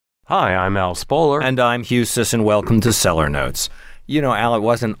Hi, I'm Al Spoler. And I'm Hugh Sisson. Welcome to Cellar Notes. You know, Al, it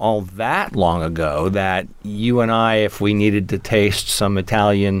wasn't all that long ago that you and I, if we needed to taste some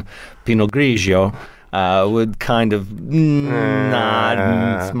Italian Pinot Grigio, would kind of nod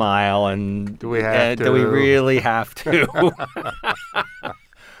and smile and do we have to? Do we really have to?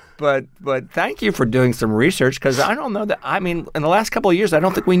 But thank you for doing some research, because I don't know that, I mean, in the last couple of years, I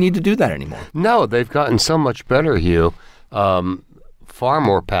don't think we need to do that anymore. No, they've gotten so much better, Hugh. Far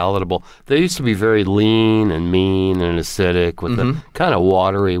more palatable. They used to be very lean and mean and acidic, with the kind of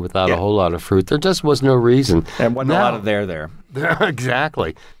watery, without a whole lot of fruit. There just was no reason. There wasn't a lot of there.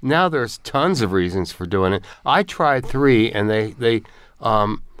 Exactly. Now there's tons of reasons for doing it. I tried 3, and they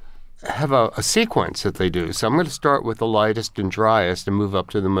have a sequence that they do. So I'm going to start with the lightest and driest and move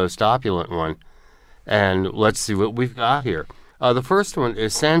up to the most opulent one. And let's see what we've got here. The first one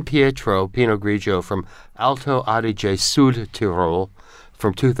is San Pietro Pinot Grigio from Alto Adige Sud Tirol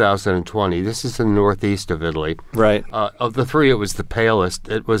from 2020. This is in the northeast of Italy. Right. Of the 3, it was the palest.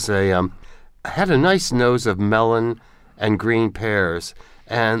 It was had a nice nose of melon and green pears.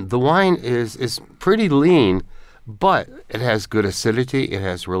 And the wine is pretty lean, but it has good acidity. It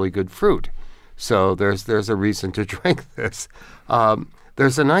has really good fruit. So there's a reason to drink this.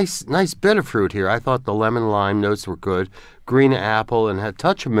 There's a nice bit of fruit here. I thought the lemon lime notes were good. Green apple, and had a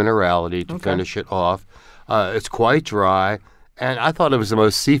touch of minerality to finish it off. It's quite dry, and I thought it was the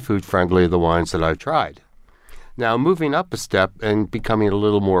most seafood friendly of the wines that I've tried. Now, moving up a step and becoming a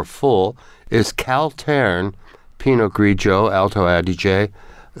little more full is Caltern Pinot Grigio, Alto Adige,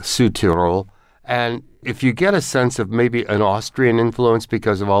 Sud Tirol. And if you get a sense of maybe an Austrian influence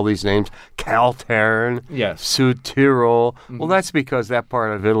because of all these names, Caltern, Sud Tirol, well, that's because that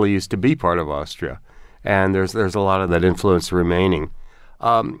part of Italy used to be part of Austria. And there's a lot of that influence remaining.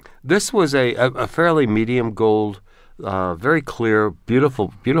 This was a fairly medium gold, very clear,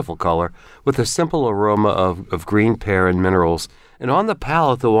 beautiful color with a simple aroma of green pear and minerals. And on the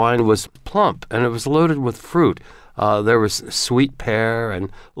palate, the wine was plump, and it was loaded with fruit. There was sweet pear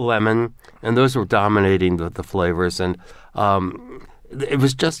and lemon, and those were dominating the flavors. And it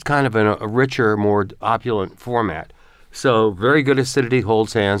was just kind of a richer, more opulent format. So very good acidity,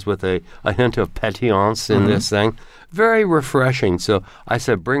 holds hands with a hint of pétillance in this thing. Very refreshing. So I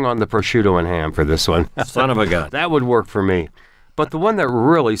said, bring on the prosciutto and ham for this one. Son of a gun. That would work for me. But the one that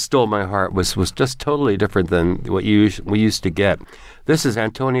really stole my heart was just totally different than what we used to get. This is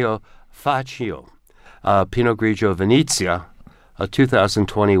Antonio Faccio, Pinot Grigio Venezia,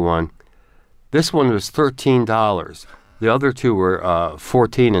 2021. This one was $13. The other 2 were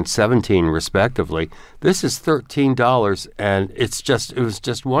 $14 and $17 respectively. This is $13, and it was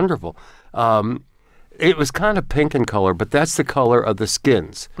just wonderful. It was kind of pink in color, but that's the color of the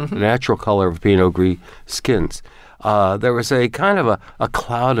skins, the natural color of Pinot Gris skins. There was a kind of a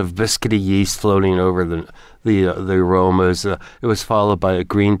cloud of biscuity yeast floating over the aromas. It was followed by a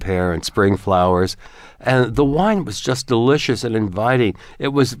green pear and spring flowers. And the wine was just delicious and inviting. It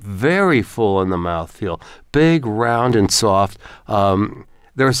was very full in the mouthfeel, big, round, and soft.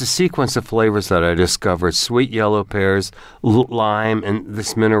 There was a sequence of flavors that I discovered: sweet yellow pears, lime, and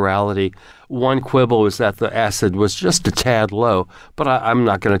this minerality. One quibble was that the acid was just a tad low, but I'm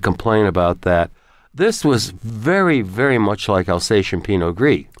not going to complain about that. This was very, very much like Alsatian Pinot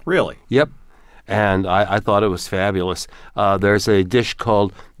Gris. Really? Yep. And I thought it was fabulous. There's a dish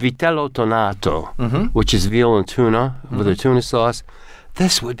called vitello tonato, which is veal and tuna with a tuna sauce.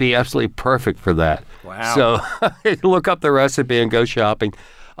 This would be absolutely perfect for that. Wow. So look up the recipe and go shopping.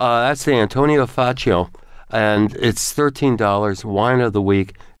 That's the Antonio Faccio, and it's $13, wine of the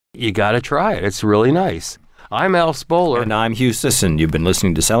week. You got to try it. It's really nice. I'm Al Spoler. And I'm Hugh Sisson. You've been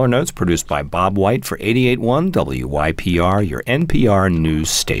listening to Cellar Notes, produced by Bob White for 88.1 WYPR, your NPR news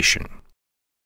station.